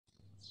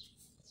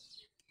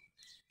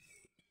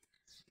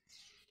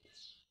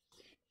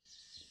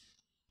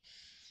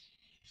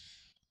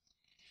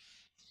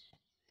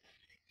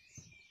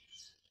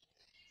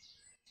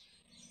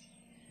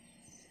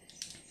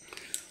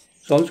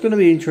So I'm just going to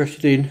be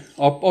interested in,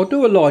 I'll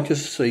do a line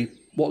just to see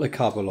what they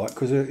cover like,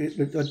 because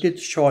I did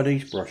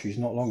Chinese brushes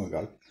not long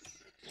ago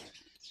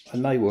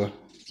and they were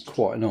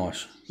quite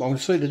nice. But I'm going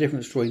to see the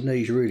difference between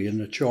these really and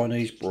the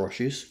Chinese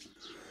brushes.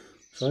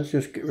 So let's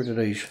just get rid of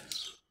these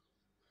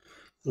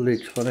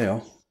lids for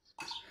now.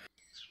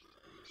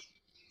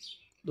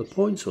 The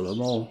points on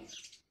them are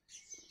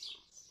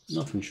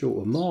nothing short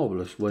of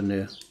marvellous when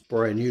they're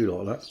brand new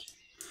like that.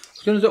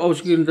 I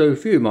was going to do a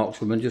few marks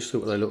for them and just see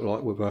what they look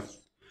like with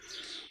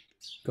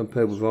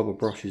compared with other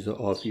brushes that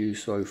I've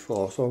used so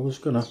far. So I was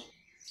going to...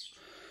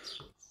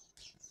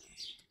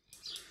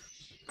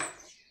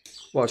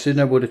 Right, so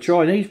now with the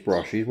Chinese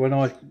brushes, when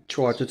I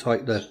tried to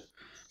take the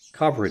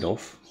covering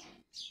off,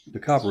 the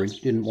covering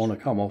didn't want to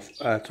come off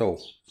at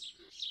all.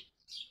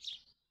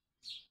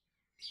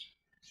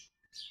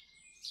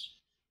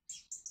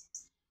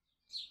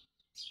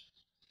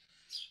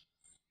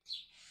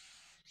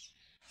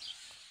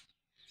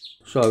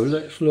 So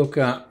let's look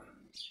at,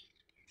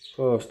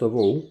 first of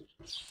all,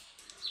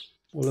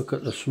 we'll look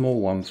at the small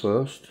one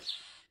first.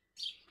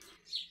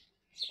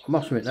 I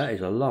must admit that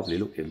is a lovely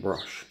looking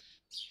brush.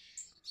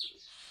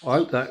 I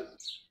hope that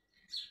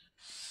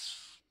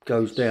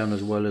goes down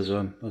as well as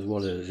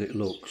it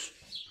looks.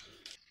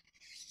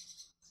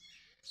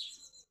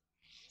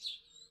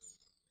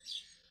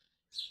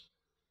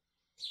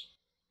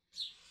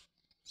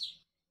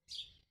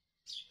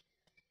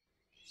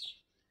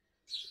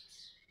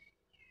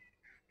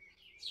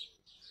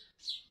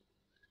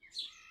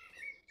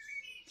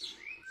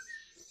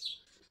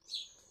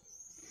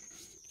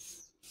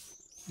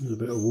 There's a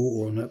bit of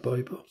water on that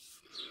paper.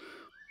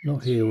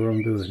 Not here where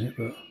I'm doing it,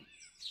 but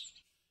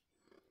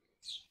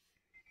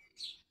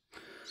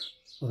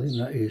I think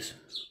that is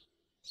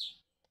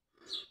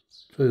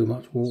too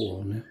much water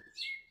on there.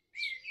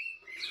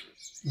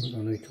 I think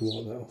I need to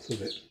wipe that off a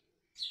bit.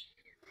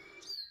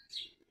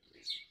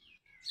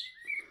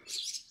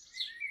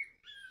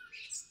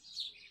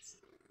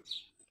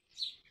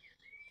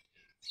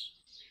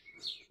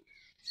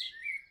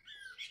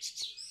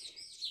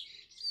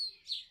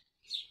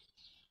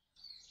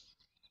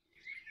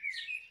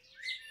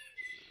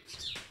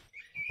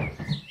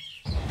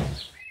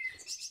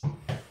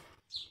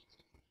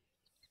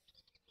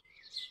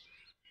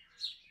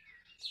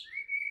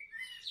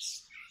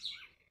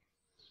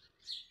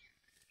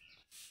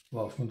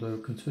 Well, I'm going to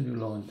do a continue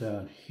line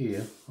down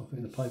here. I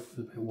think the paper's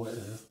a bit wet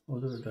there. I'll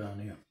do it down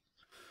here.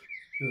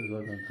 Do it as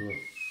I go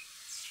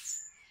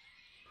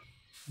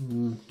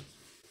into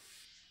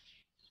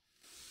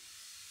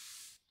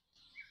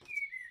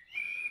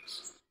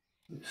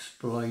it's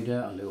splayed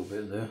out a little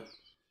bit there.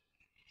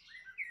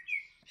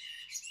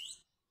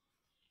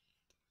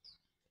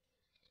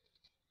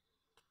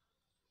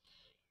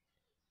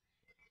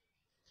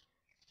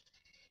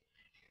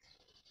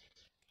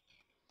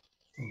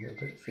 I'll get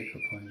a bit thicker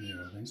paint here,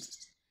 I think.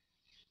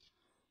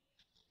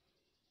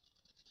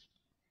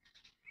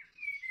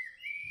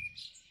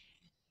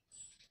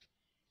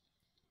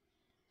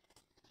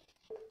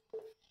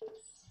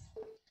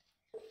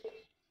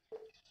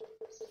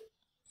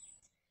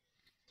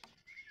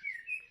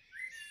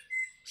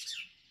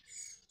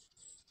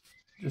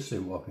 Just see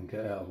what I can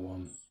get out of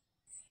one.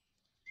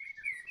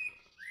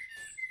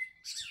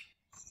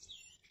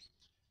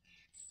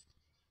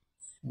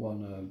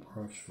 One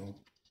brush full.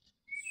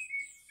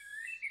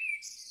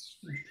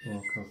 Let's try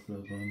a couple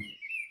of them.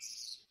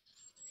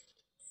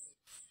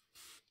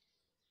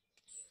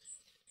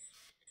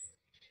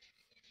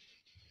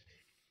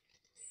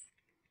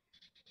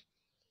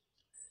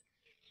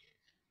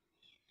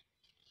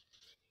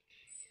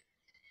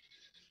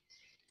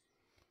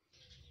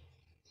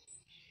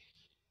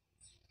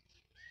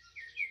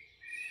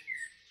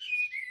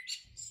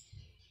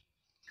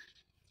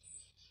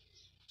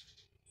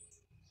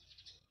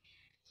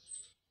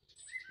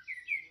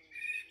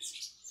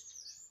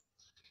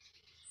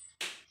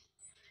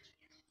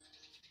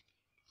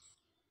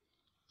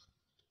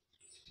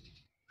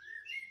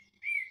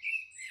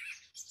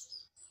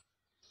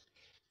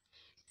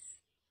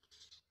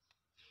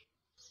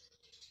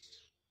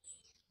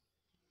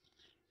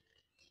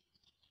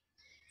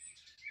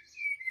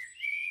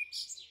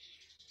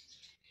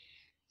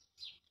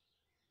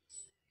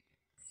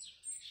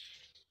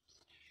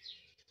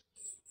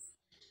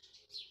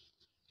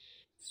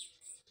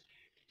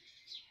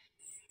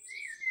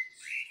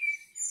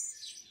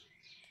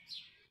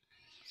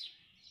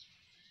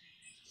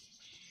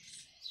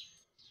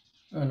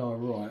 And I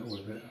write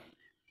with it.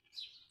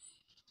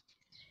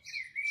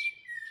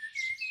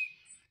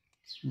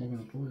 I'm going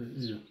to put it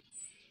here.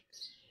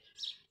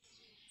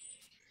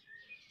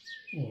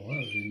 Oh, that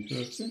was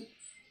interesting.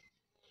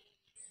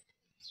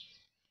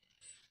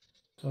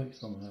 Take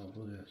something out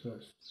of there, so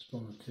it's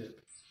on the tip.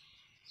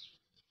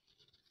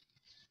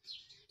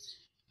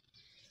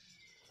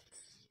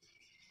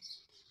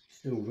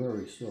 Still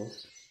very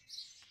soft.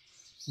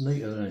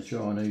 Neater than the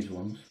Chinese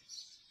ones.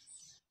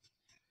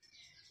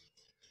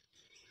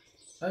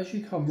 As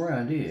you come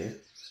round here,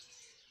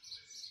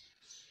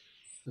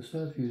 the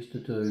Sav used to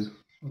do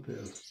a bit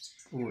of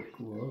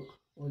brickwork.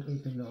 I don't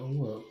think that'll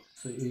work.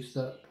 See, it's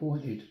that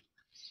pointed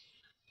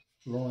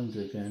lines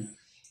again.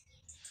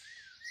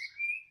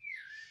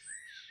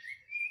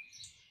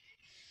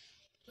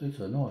 It's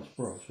a nice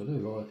brush, I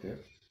do like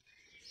it.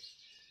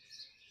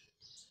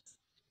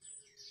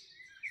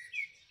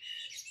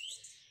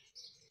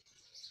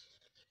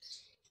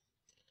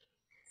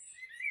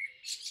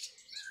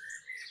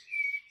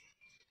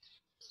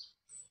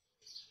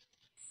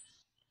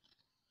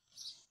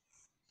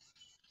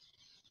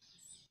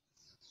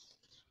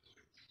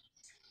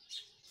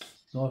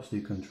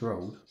 Nicely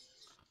controlled.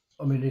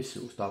 I mean, this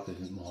sort of stuff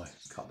isn't my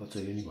cup of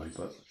tea anyway,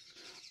 but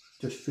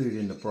just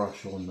feeling the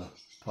brush on the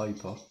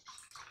paper,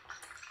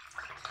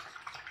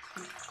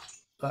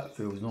 that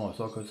feels nice.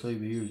 I could see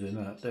me using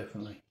that,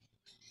 definitely.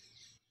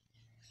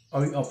 I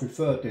think I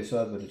preferred this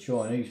over the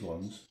Chinese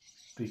ones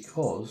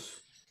because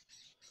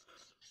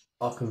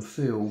I can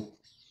feel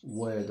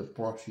where the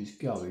brush is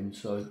going.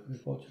 So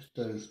if I just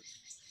do,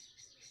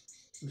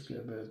 let's get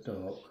a bit of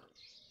dark.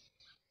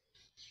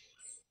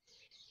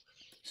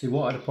 See,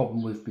 what I had a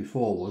problem with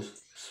before was,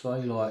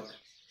 say like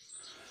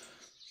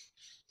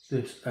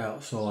this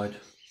outside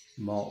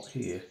mark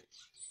here,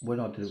 when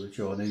I did it with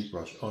Chinese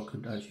brush, I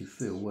couldn't actually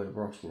feel where the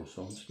brush was.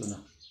 So I'm just going to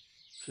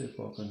see if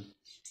I can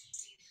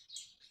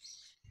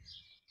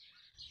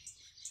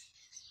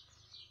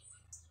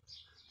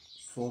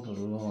follow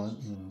the line.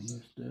 Oh, I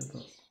missed there,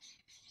 but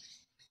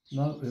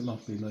no, it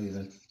must be me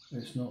then.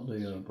 It's not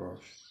the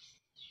brush.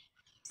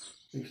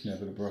 It's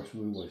never the brush.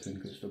 We always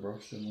think it's the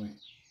brush, don't we?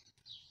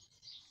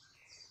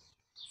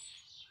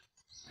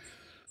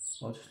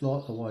 I just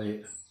like the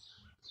way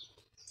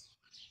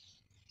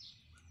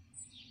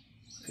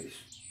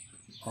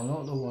I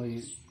like the way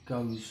it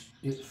goes,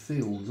 it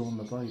feels on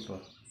the paper.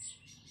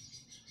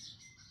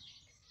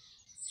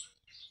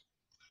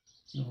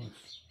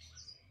 Nice.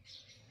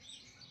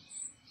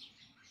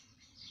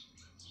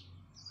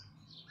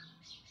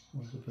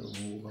 Where's a bit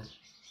of water?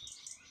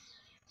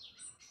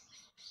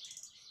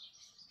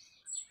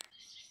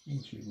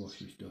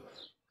 Washy stuff.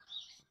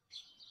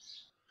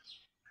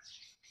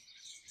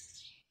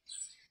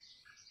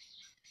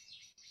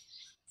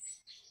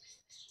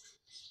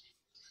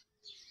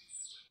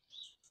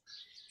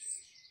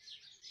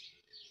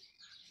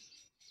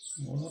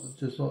 Well, I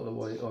just like the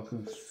way I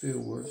can feel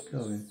where it's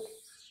going.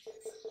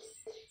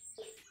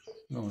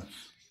 Nice.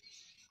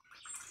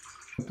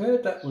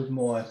 Compared that with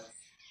my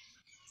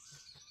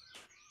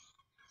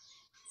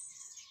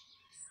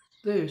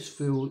this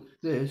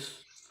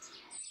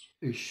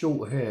is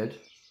short haired,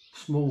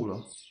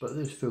 smaller, but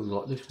this feels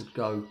like this would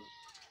go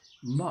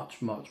much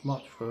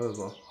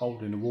further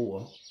holding the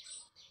water.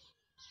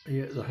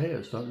 Yet the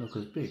hairs don't look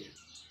as big.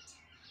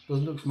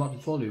 Doesn't look as much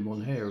volume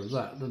on hair of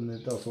that than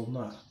it does on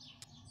that.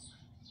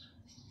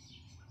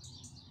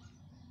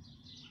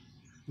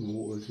 The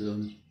water's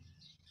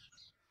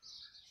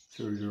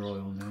too dry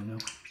on there now.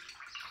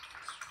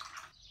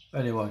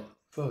 Anyway,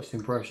 first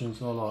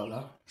impressions, I like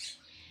that.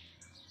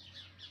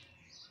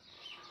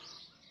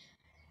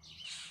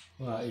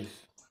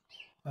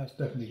 That's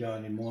definitely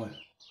going in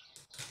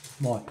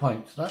my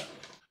paints. That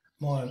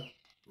my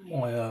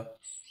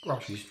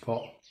brushes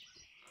pot.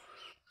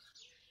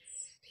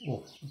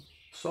 Oh,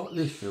 so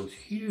this feels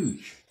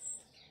huge.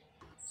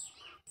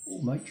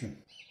 Oh, matron.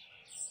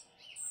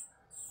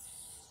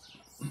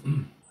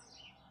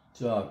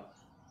 So,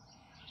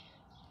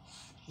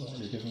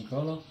 slightly different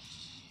colour.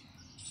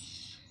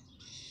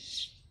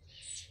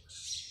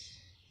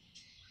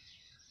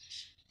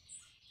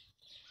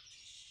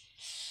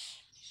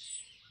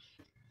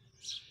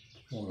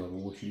 I'll have a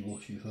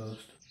washy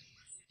first.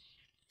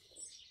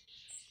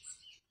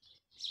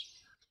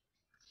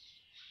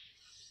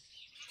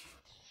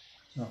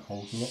 That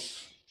holds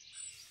lots.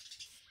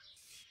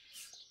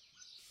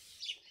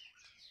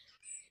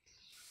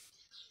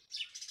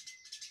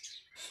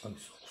 So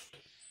soft.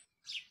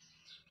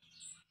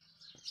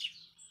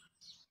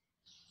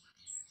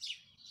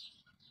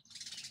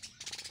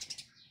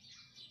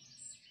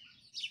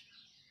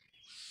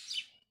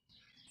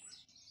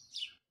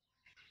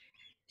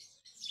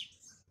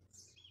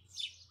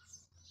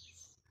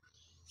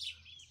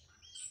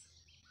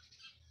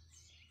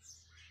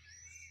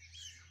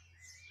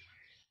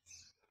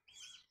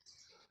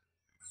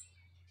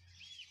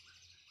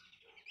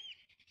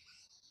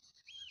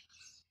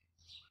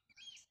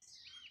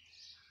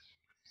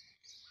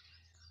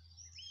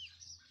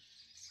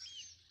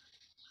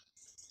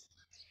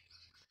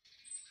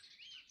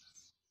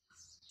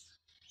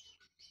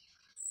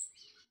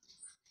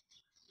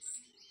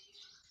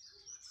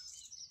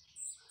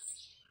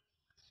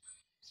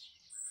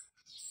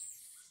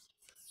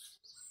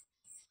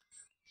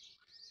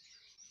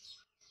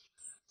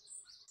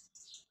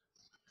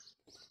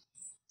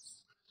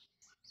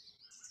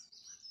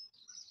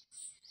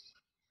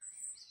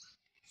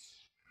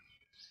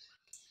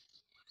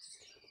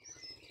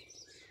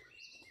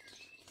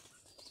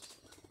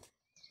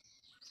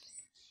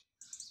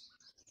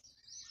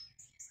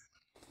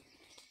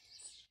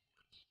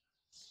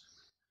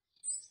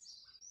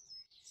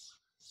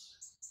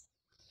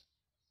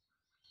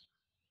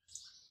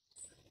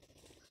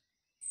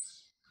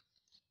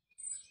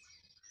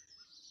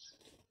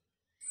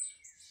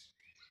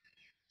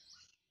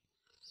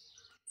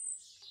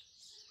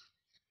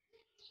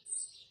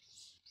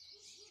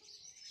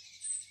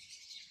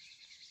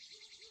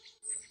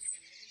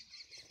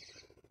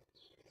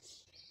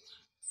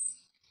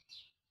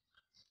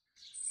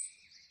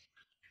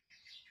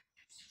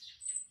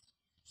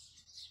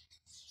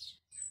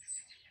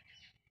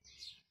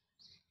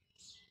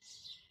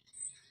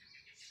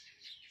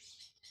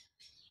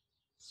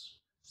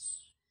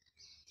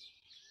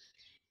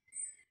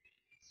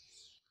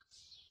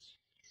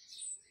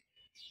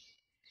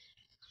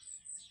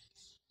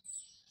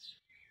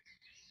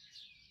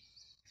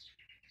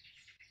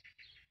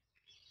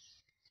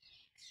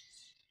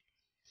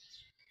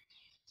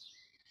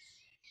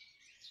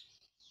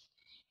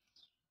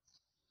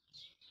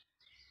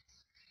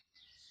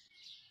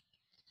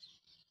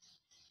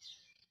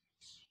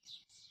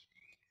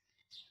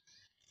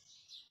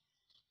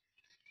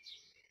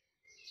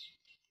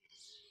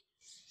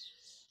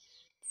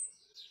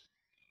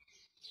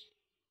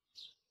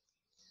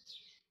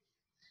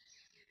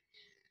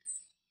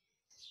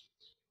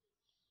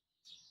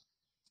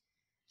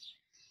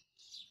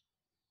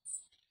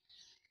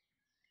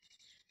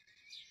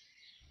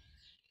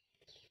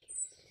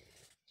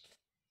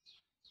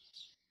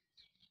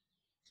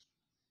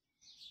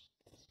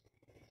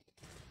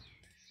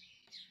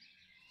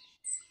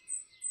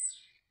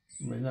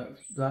 I mean,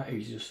 that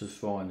is just as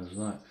fine as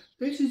that.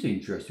 This is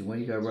interesting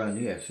when you go around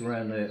the S,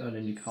 around there, and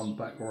then you come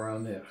back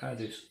around there, how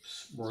this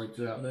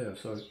spreads out there.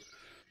 So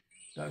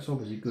that's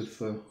obviously good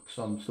for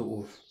some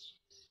sort of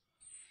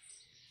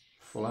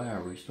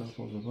flowery stuff,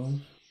 I suppose.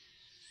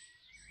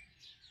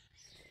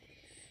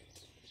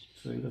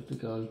 So you'd have to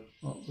go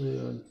up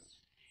there and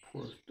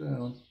press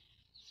down.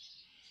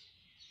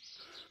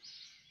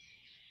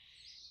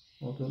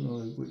 I don't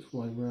know which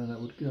way round that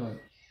would go.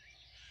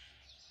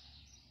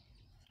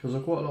 Because I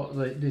quite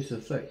like this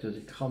effect as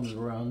it comes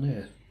around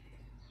there.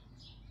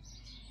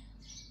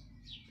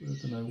 But I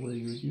don't know whether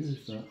you would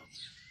use that.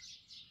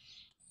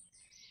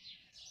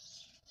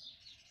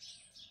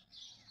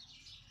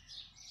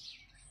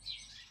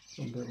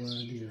 Some bit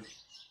around here.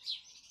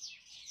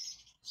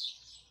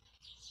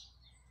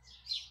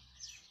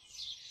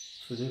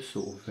 For this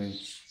sort of thing,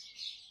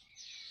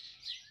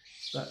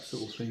 that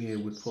sort of thing here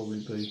would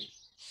probably be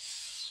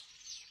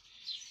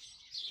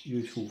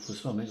useful for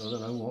something, I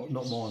don't know what,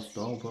 not my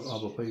style, but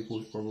other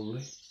people's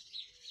probably.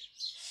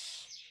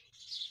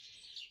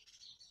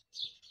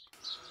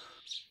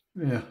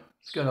 Yeah,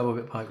 let's get another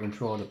bit of paper and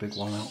try the big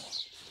one out.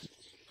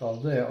 So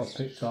there I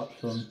picked up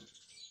some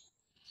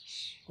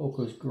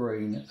Hooker's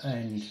Green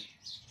and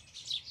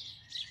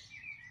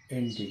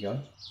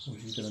Indigo,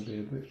 which is going to be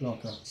a bit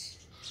like a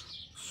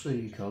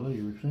sea colour,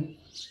 you would think.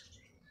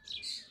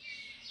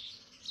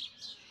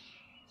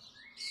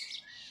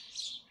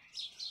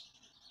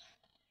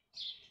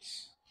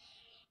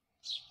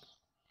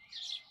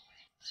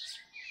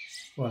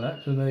 Well,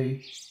 that to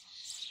me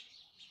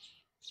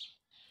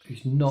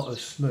is not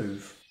as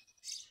smooth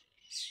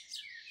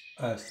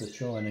as the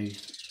Chinese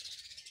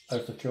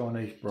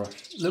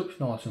brush. Looks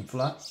nice and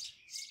flat.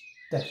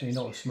 Definitely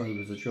not as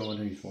smooth as the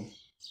Chinese one.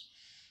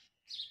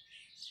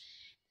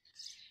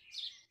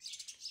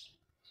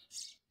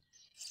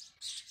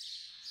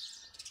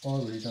 I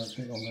really don't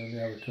think I'm going to be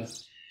able to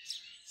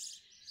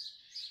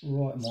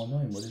write my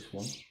name with this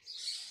one.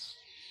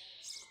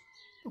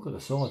 Look at the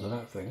size of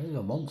that thing. It's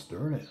a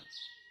monster, isn't it?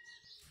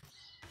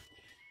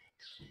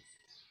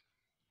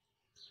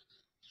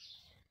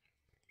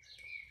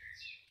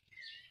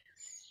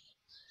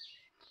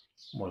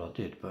 Well, I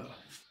did, but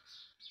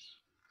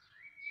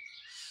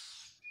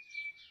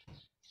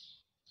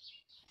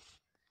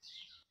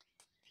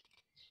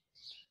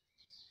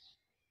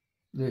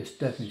this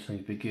definitely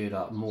seems to be geared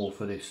up more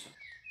for this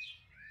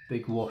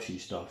big washy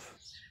stuff.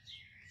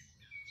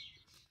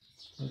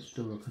 Let's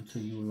do a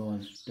continual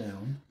lines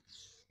down.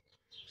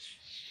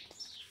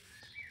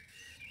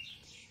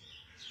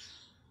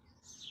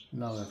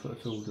 No effort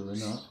at all doing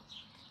that.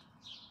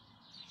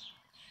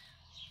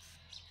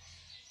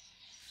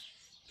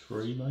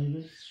 3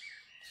 maybe.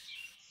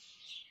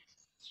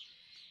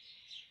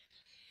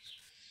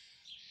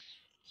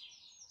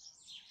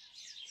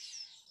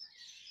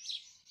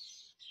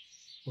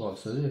 Right,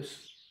 so this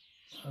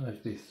needs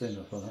to be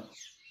thinner for that.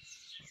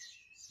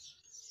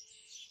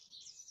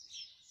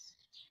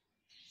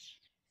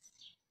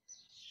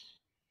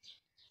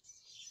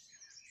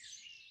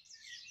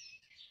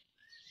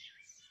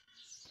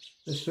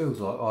 This feels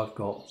like I've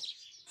got,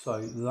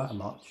 say, that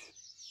much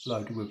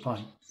loaded with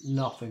paint.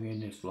 Nothing in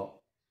this lot.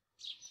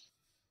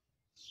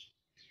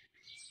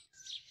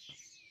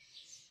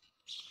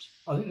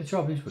 I think the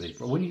trouble is with it,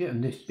 but when you get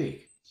them this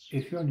big,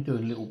 if you're only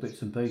doing little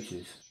bits and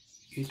pieces,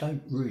 you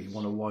don't really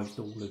want to waste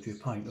all of your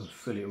paint and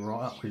fill it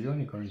right up, because you're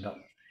only going to end up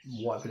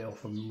wiping it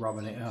off and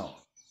rubbing it out.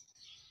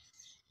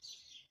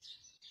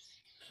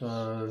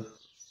 So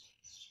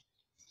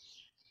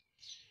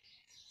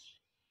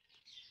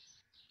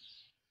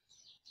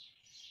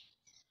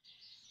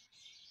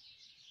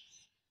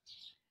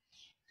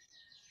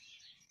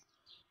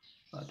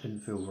that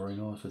didn't feel very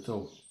nice at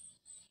all.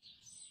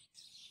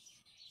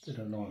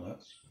 Didn't like that.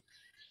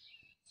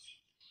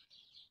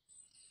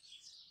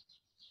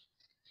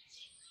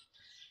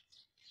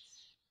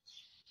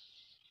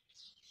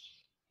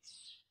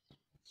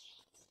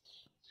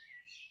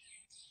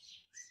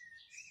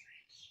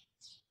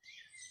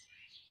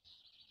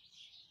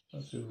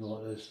 That feels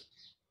like there's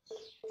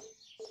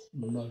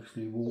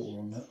mostly water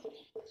on that.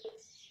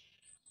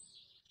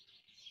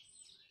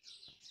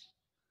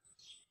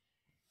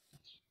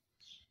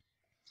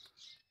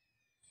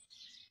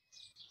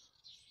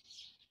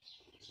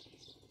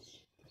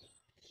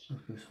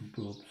 Let's get some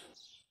blobs.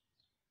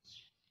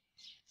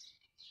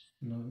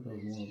 No, it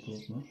doesn't want to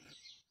blob much.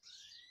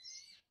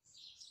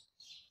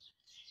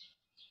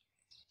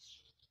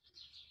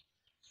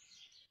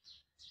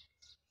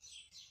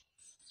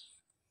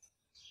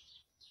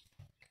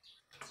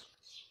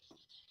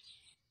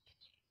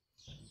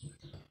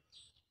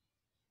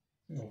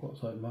 I've got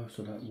to take most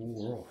of that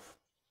water off.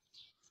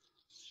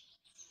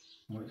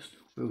 Well, it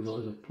still feels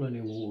like there's plenty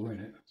of water in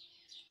it.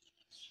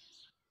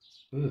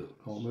 Ugh,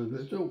 can't move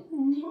it at all.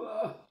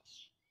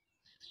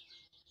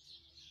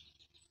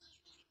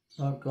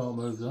 No, can't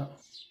move that.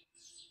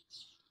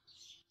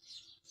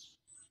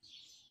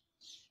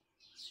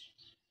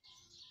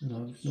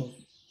 No, it's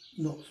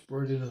not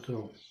spreading at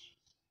all.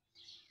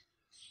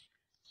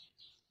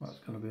 That's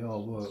going to be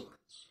hard work.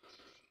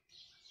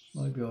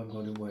 Maybe I've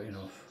got it wet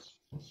enough.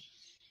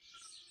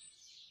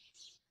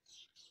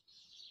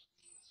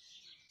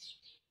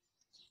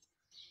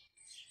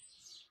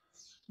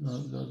 No, I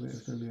don't think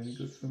it's going to be any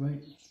good for me.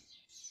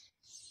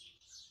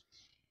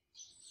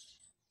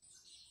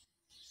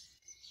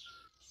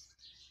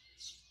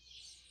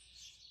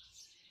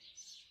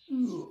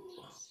 Ooh.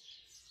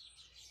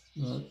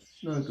 No,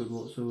 no good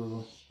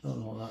whatsoever.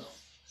 Don't like that.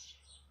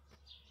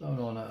 Don't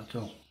like that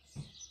at all.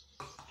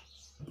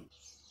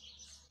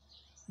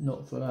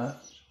 Not for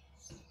that.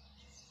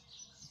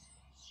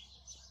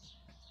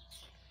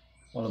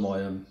 One of my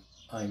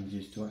aims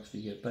is to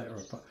actually get better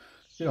at painting.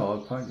 You know,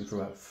 I've painted for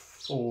about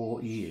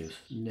 4 years.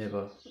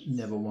 Never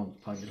once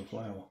painted a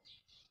flower.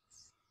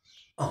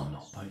 I'm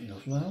not painting a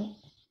flower.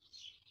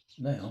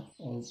 Now,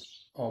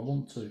 I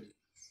want to.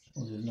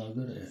 I'm just no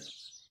good at it.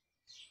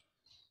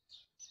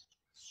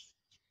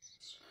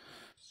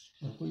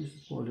 So we used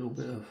to put a little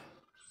bit of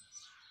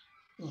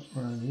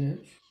around the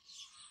edge.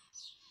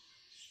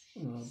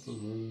 I'll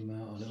balloon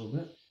them out a little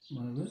bit,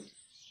 maybe.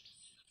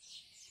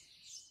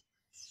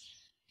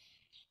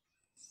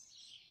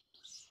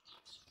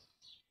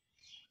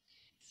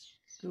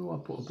 Do I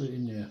put a bit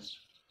in there?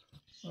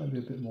 Maybe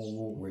a bit more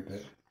watery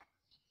bit.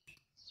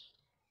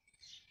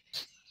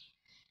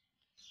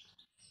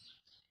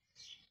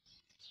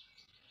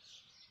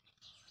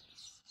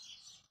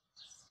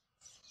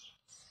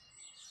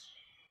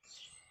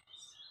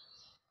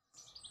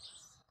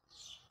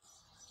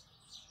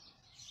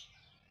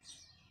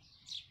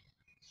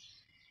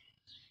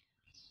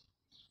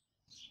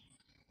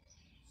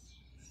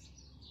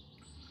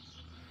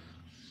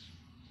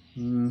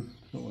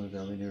 It's not going to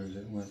go in here, is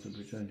it? We'll have to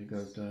pretend it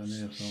goes down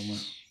there somewhere.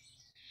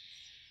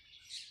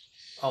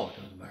 Oh, it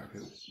doesn't matter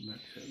if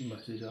it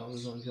messes up.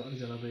 It's not exactly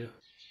going to be a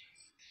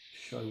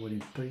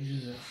show-winning piece,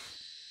 is it?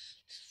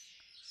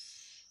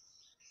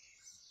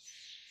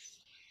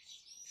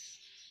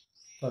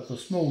 So for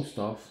small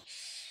stuff,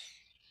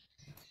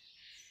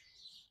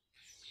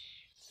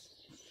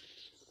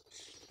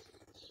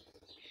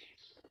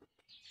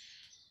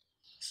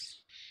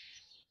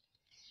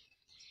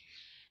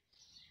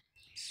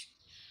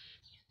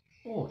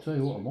 oh, I'll tell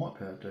you what I might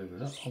be able to do with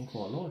that. I'm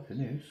quite liking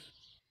this.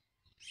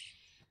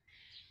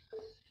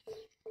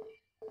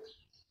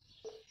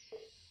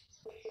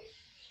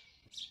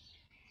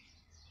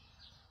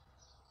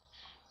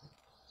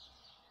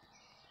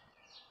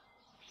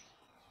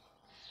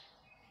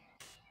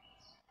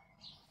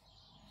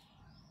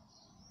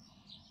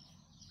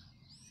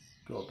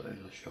 God, that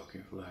is a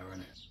shocking flower,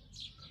 isn't it?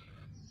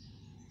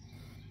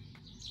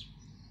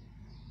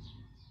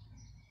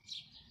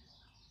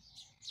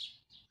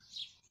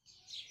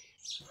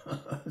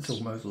 It's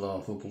almost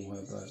laughable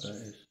how bad that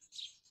is.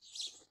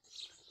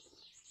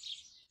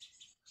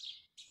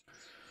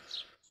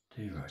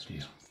 Dear oh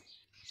dear.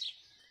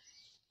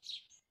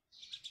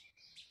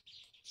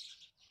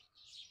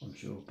 I'm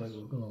sure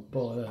people are going to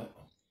buy that.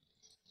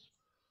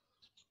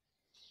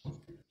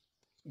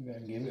 I'm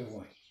going to give it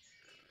away.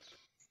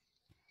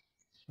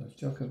 Let's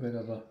chuck a bit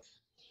of a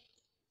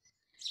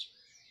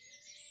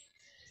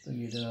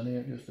thingy down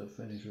here just to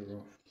finish her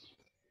off.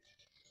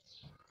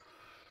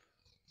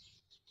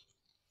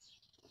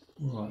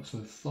 Right, so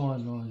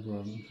fine lines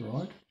weren't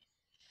right.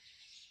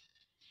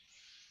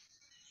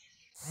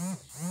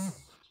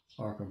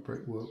 I reckon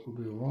brickwork will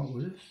be alright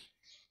with this.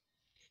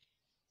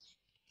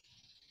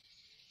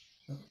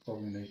 That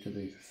probably need to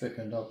be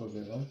thickened up a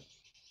bit though.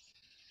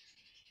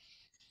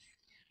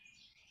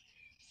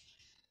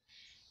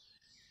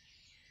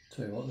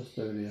 Tell you what, let's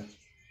do it here.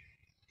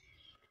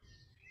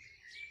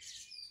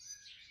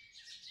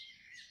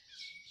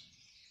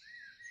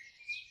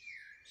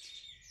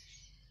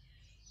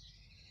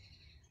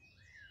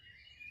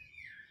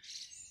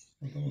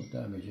 I don't want to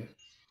damage it.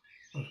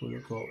 That's what it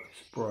looks like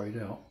it's sprayed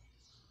out.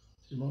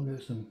 You might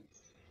get some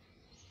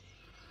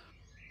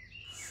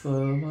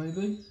fur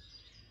maybe?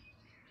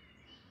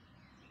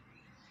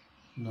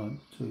 No,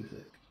 too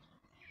thick.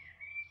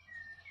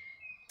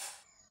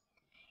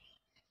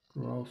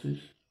 Grasses.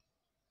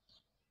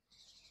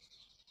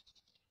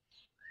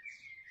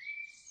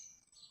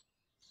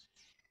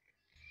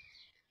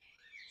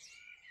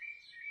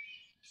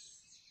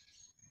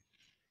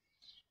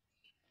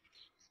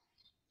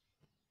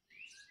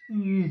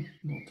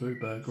 Not too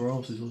bad.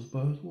 Grasses, I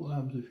suppose. What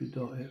happens if you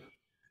dot it?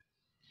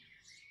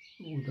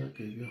 What would that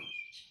give you?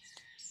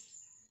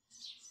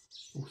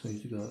 All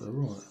seems to go to the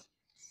right.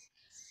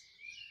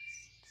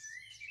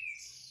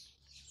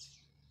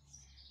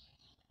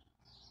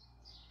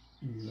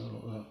 Not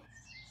like that.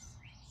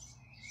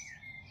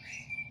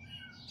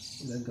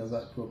 And then go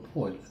back to a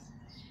point.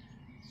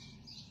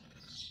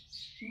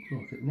 Looks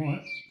like it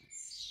might.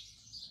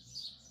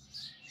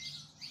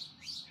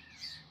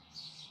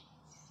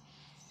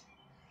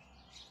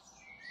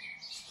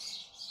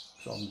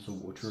 Some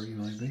sort of tree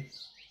maybe.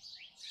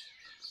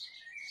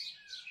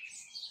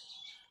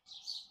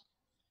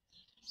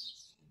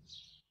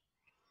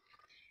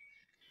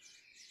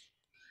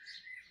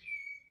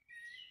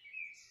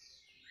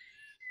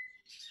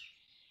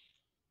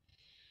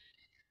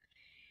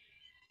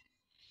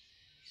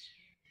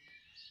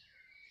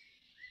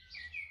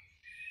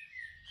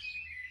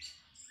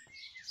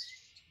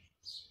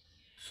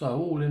 So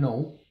all in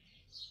all,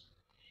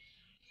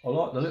 I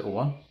like the little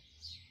one,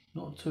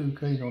 not too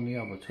keen on the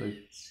other two.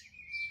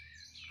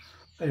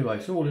 Anyway,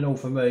 so all in all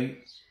for me,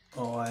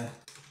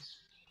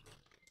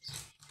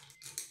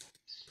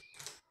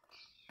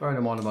 bearing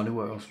in mind I'm only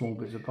working on small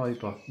bits of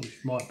paper, which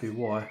might be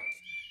why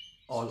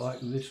I like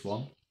this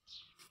one.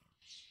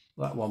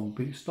 That one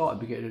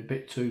started to be getting a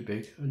bit too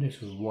big, and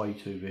this was way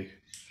too big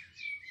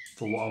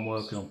for what I'm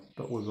working on.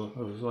 But with,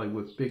 as I say,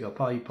 with bigger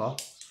paper,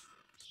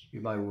 you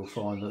may well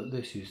find that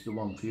this is the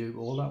one for you,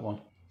 or that one.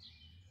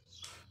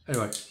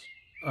 Anyway,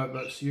 I hope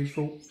that's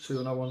useful. See you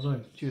on another one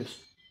soon. Cheers.